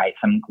couldn't write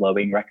some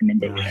glowing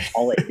recommendation. Right.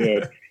 All it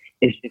did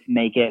is just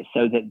make it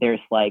so that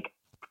there's like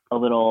a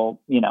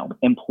little,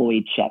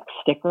 employee check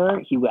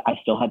sticker. I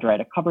still had to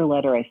write a cover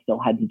letter. I still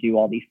had to do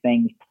all these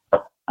things.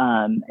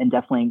 And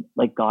definitely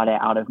got it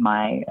out of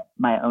my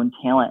own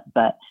talent.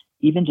 But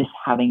even just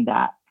having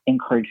that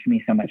encouraged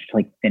me so much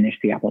to finish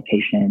the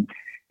application.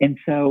 And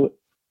so,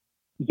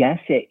 yes,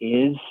 it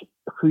is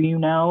who you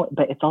know,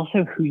 but it's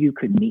also who you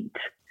could meet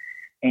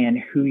and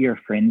who your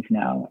friends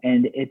know.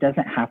 And it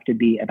doesn't have to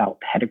be about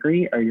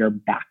pedigree or your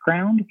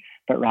background,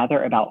 but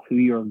rather about who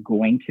you're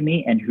going to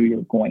meet and who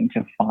you're going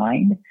to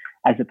find,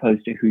 as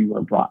opposed to who you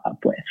were brought up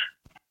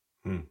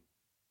with.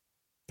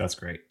 That's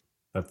great.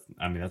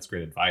 That's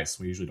great advice.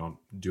 We usually don't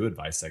do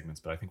advice segments,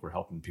 but I think we're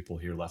helping people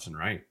here left and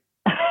right.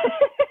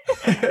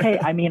 Hey,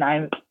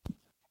 I'm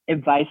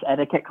advice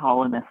etiquette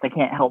columnist. I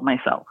can't help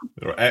myself.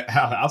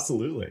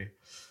 Absolutely.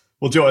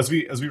 Well, Joe, as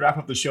we wrap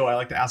up the show, I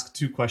like to ask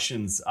two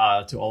questions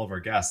to all of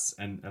our guests,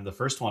 and the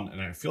first one, and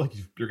I feel like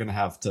you're going to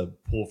have to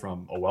pull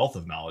from a wealth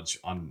of knowledge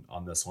on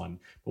this one.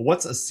 But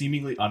what's a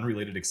seemingly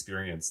unrelated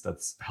experience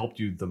that's helped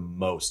you the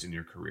most in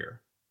your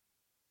career?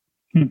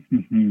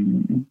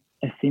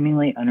 A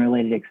seemingly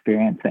unrelated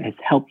experience that has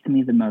helped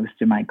me the most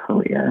in my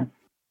career.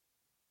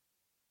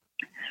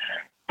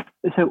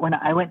 So when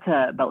I went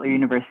to Butler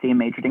University and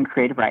majored in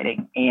creative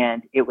writing,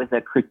 and it was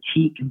a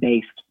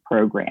critique-based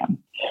program.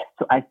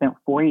 So I spent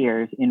 4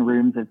 years in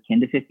rooms of 10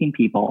 to 15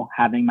 people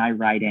having my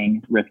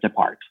writing ripped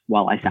apart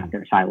while I sat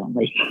there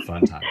silently.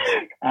 Fun times.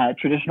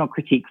 Traditional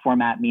critique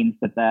format means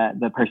that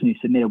the person who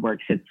submitted work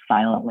sits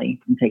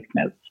silently and takes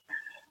notes.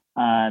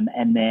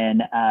 And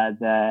then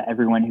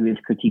everyone who is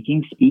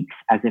critiquing speaks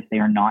as if they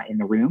are not in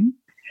the room.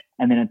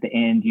 And then at the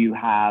end, you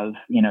have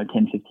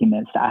 10, 15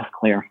 minutes to ask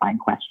clarifying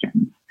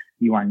questions.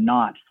 You are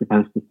not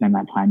supposed to spend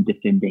that time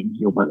defending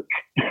your work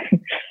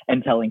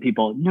and telling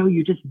people, no,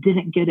 you just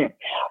didn't get it.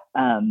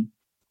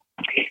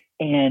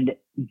 And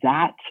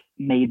that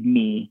made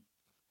me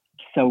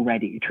so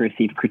ready to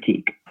receive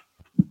critique.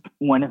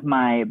 One of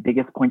my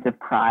biggest points of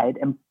pride,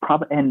 and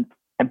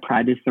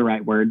pride is the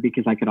right word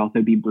because I could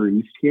also be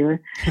bruised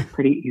here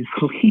pretty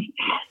easily,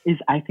 is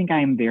I think I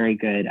am very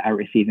good at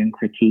receiving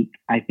critique.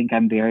 I think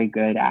I'm very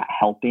good at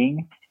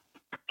helping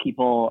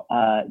people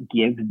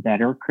give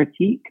better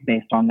critique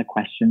based on the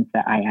questions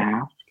that I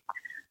ask.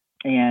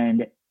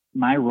 And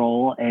my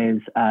role as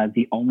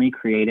the only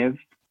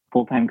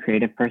full-time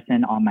creative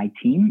person on my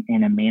team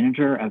and a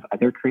manager of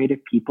other creative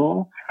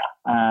people,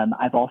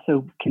 I've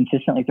also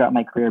consistently throughout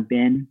my career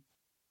been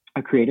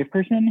a creative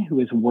person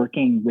who is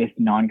working with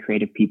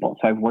non-creative people.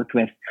 So I've worked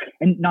with,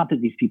 and not that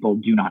these people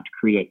do not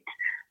create,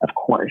 of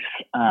course,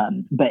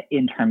 but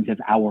in terms of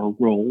our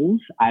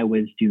roles, I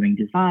was doing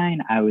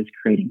design, I was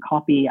creating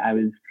copy, I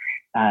was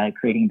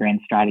creating brand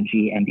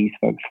strategy, and these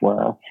folks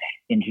were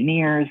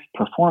engineers,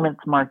 performance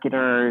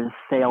marketers,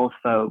 sales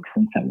folks,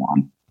 and so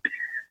on.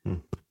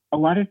 A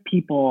lot of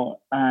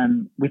people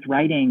with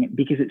writing,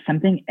 because it's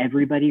something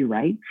everybody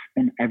writes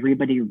and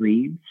everybody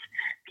reads,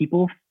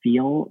 people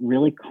feel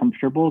really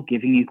comfortable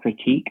giving you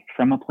critique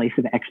from a place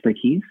of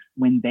expertise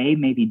when they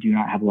maybe do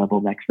not have a level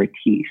of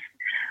expertise.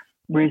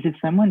 Whereas if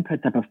someone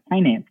puts up a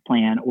finance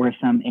plan or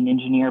an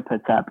engineer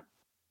puts up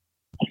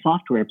a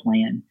software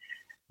plan,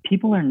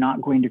 people are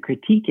not going to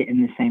critique it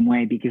in the same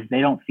way because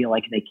they don't feel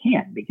like they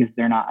can, because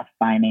they're not a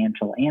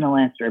financial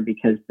analyst or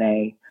because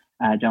they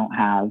don't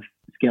have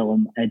skill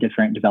in a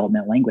different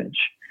development language.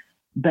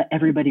 But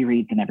everybody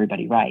reads and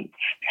everybody writes.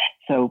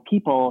 So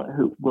people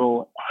who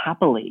will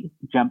happily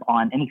jump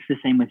on, and it's the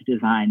same with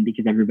design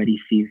because everybody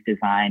sees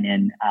design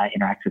and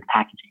interacts with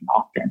packaging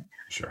often.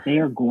 Sure. They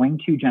are going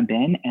to jump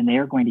in and they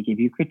are going to give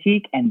you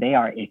critique, and they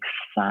are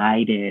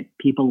excited.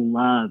 People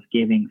love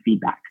giving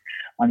feedback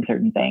on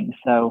certain things.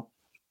 So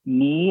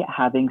me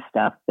having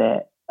stuff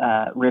that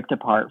ripped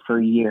apart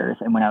for years,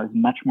 and when I was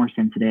much more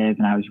sensitive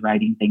and I was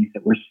writing things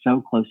that were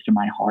so close to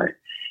my heart,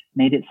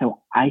 made it so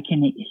I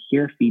can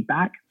hear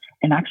feedback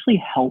and actually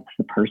help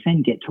the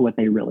person get to what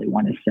they really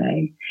want to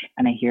say.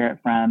 And I hear it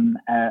from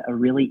a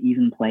really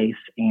even place.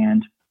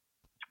 And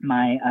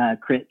my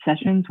crit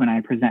sessions, when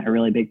I present a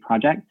really big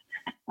project,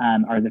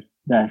 are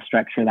the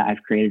structure that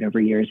I've created over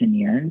years and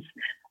years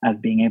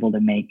of being able to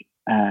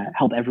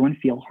help everyone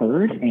feel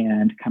heard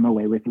and come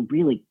away with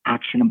really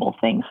actionable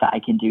things that I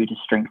can do to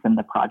strengthen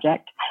the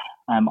project,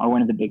 are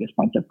one of the biggest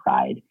points of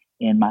pride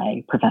in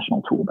my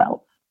professional tool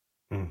belt.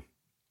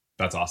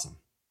 That's awesome.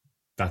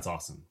 That's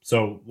awesome.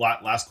 So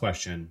last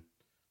question,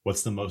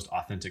 what's the most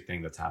authentic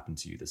thing that's happened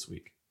to you this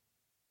week?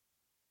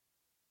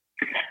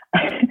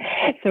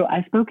 So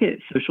I spoke at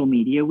Social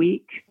Media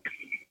Week,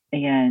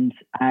 and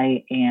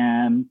I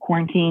am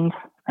quarantined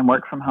and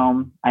work from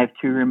home. I have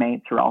 2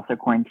 roommates who are also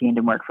quarantined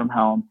and work from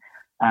home.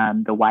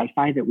 The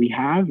Wi-Fi that we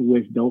have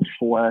was built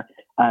for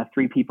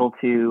 3 people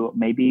to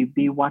maybe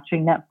be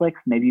watching Netflix,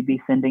 maybe be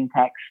sending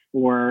text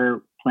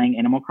or playing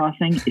Animal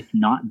Crossing. It's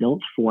not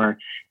built for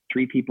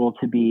 3 people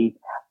to be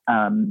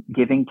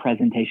giving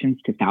presentations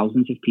to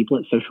thousands of people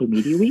at Social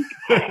Media Week.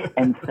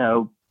 And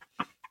so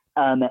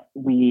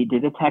we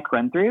did a tech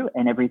run through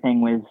and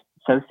everything was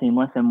so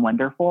seamless and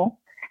wonderful.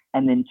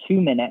 And then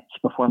 2 minutes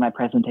before my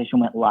presentation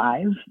went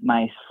live,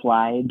 my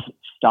slides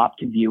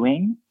stopped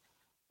viewing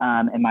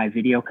and my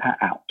video cut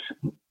out.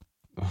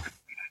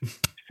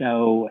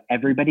 So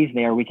everybody's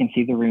there. We can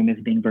see the room is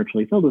being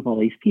virtually filled with all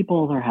these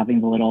people. They're having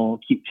the little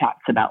cute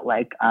chats about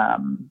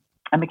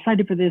I'm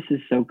excited for this. This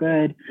is so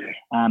good.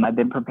 I've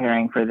been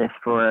preparing for this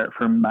for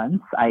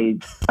months. I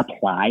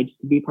applied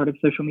to be part of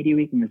Social Media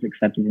Week and was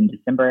accepted in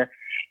December.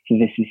 So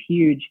this is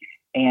huge.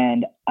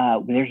 And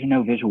there's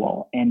no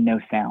visual and no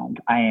sound.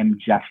 I am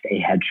just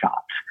a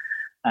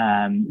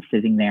headshot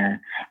sitting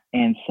there.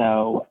 And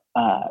so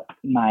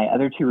my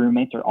other 2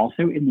 roommates are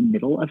also in the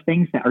middle of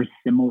things that are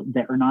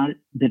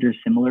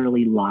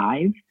similarly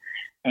live.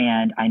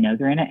 And I know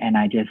they're in it. And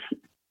I just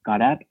got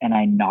up and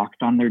I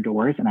knocked on their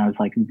doors and I was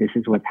like, this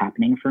is what's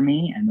happening for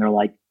me. And they're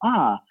like,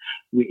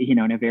 in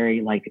a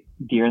very like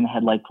deer in the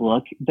headlights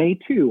look, they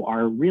too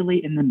are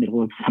really in the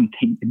middle of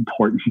something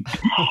important.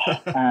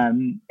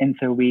 And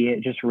so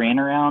we just ran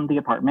around the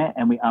apartment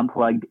and we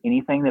unplugged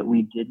anything that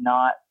we did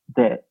not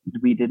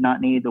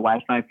need the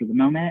Wi-Fi for the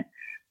moment.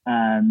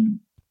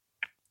 And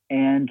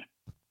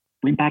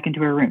went back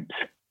into our rooms.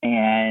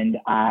 And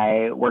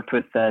I worked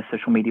with the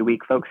Social Media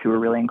Week folks who were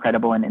really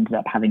incredible and ended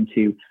up having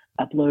to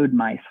upload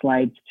my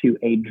slides to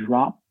a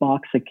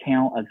Dropbox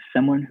account of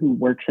someone who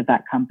works at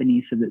that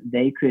company so that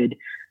they could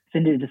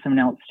send it to someone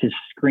else to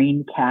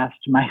screencast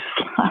my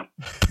slides.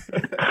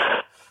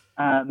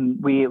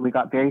 We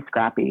got very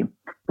scrappy.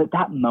 But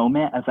that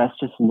moment of us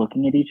just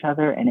looking at each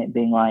other and it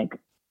being like,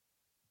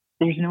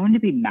 there's no one to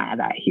be mad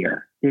at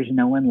here. There's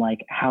no one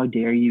like, how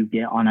dare you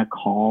get on a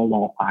call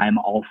while I'm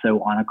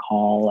also on a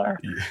call, or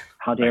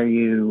how dare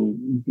you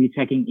be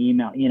checking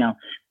email?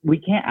 We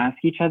can't ask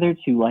each other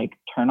to like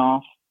turn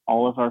off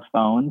all of our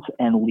phones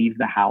and leave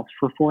the house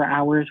for 4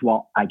 hours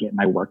while I get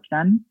my work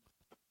done.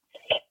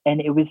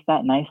 And it was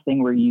that nice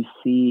thing where you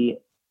see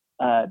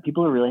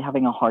people are really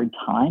having a hard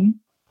time,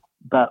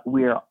 but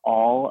we're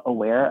all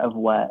aware of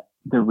what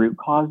the root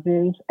cause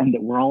is and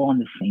that we're all on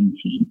the same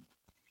team.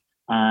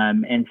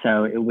 And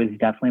so it was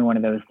definitely one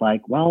of those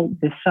like, well,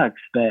 this sucks,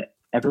 but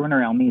everyone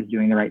around me is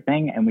doing the right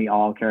thing and we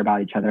all care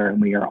about each other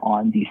and we are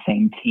on the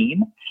same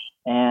team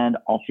and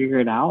I'll figure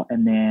it out.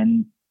 And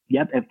then,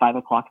 at 5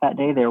 o'clock that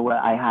day,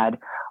 I had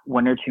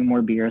 1 or 2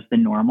 more beers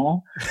than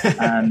normal. But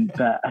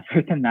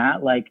other than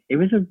that, like it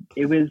was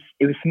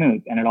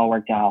smooth and it all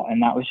worked out.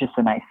 And that was just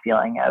a nice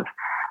feeling of,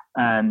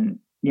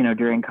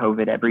 during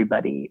COVID,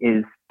 everybody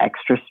is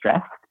extra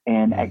stressed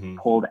and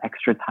pulled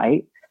extra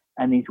tight.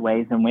 And these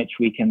ways in which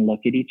we can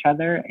look at each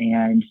other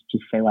and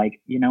just say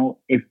like,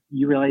 if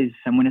you realize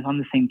someone is on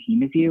the same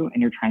team as you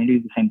and you're trying to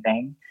do the same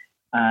thing,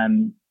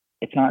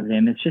 it's not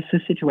them, it's just a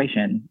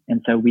situation.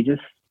 And so we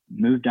just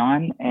moved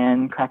on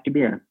and cracked a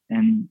beer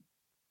and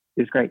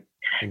it was great.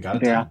 And got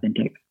it very done.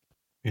 Authentic.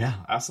 Yeah,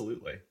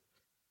 absolutely.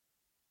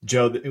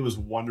 Joe, it was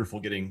wonderful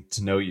getting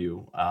to know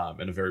you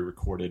in a very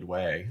recorded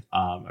way.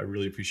 I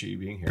really appreciate you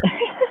being here.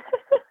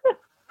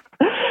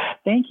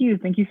 Thank you.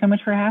 Thank you so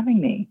much for having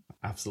me.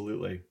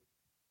 Absolutely.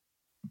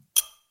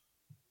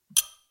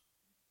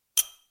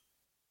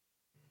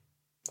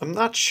 I'm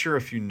not sure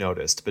if you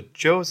noticed, but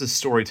Joe is a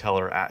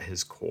storyteller at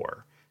his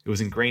core. It was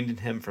ingrained in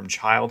him from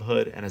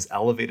childhood and has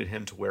elevated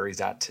him to where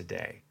he's at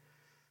today.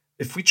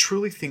 If we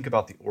truly think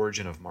about the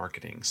origin of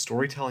marketing,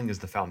 storytelling is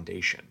the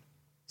foundation.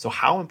 So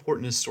how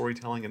important is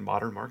storytelling in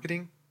modern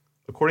marketing?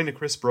 According to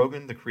Chris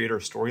Brogan, the creator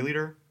of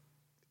StoryLeader,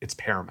 it's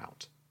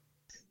paramount.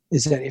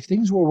 Is that if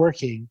things were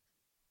working,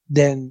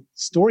 then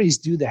stories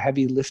do the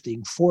heavy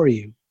lifting for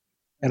you,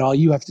 and all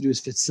you have to do is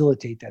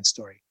facilitate that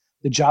story.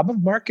 The job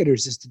of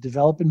marketers is to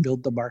develop and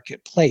build the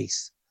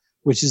marketplace,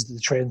 which is the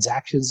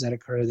transactions that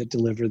occur that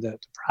deliver the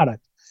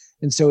product.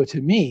 And so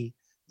to me,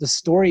 the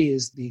story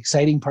is the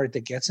exciting part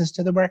that gets us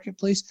to the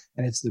marketplace.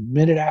 And it's the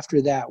minute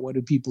after that, what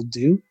do people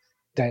do,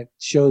 that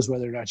shows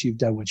whether or not you've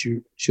done what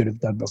you should have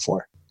done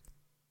before.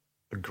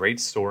 A great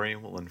story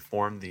will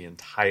inform the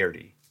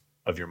entirety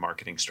of your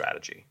marketing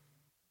strategy.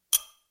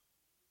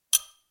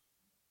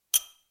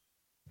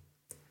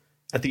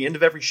 At the end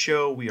of every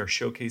show, we are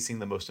showcasing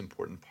the most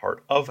important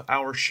part of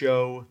our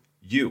show,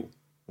 you.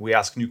 We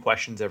ask new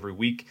questions every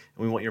week,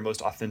 and we want your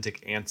most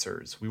authentic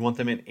answers. We want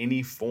them in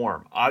any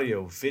form: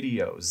 audio,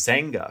 video,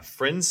 Zanga,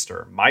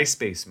 Friendster,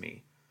 MySpace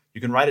Me.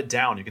 You can write it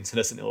down. You can send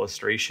us an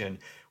illustration.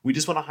 We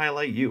just want to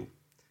highlight you.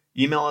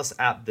 Email us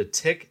at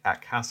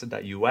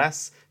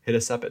thetick@casted.us, hit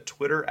us up at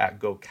Twitter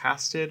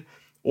 @GoCasted,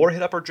 or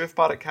hit up our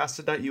Driftbot at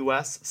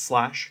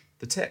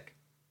casted.us/thetick.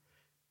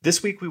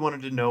 This week, we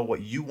wanted to know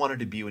what you wanted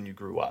to be when you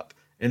grew up.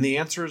 And the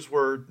answers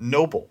were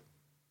noble.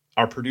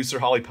 Our producer,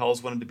 Holly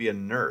Pells, wanted to be a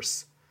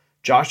nurse.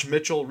 Josh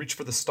Mitchell reached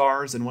for the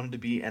stars and wanted to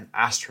be an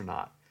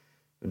astronaut.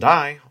 And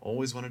I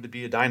always wanted to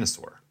be a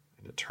dinosaur.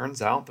 And it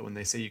turns out that when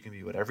they say you can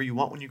be whatever you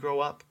want when you grow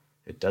up,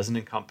 it doesn't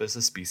encompass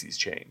a species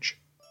change.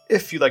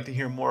 If you'd like to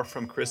hear more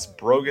from Chris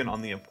Brogan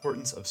on the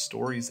importance of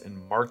stories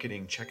in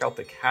marketing, check out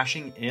the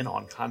Cashing In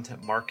on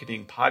Content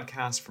Marketing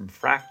podcast from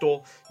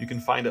Fractal. You can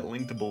find it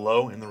linked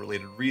below in the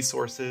related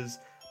resources.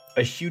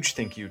 A huge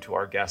thank you to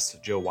our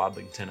guest, Joe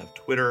Wadlington of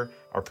Twitter,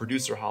 our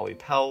producer, Holly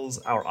Pells,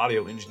 our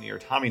audio engineer,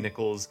 Tommy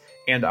Nichols,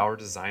 and our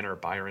designer,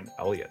 Byron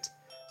Elliott.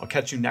 I'll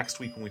catch you next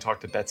week when we talk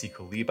to Betsy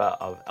Kaliba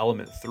of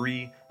Element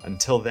 3.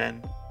 Until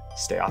then,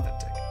 stay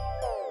authentic.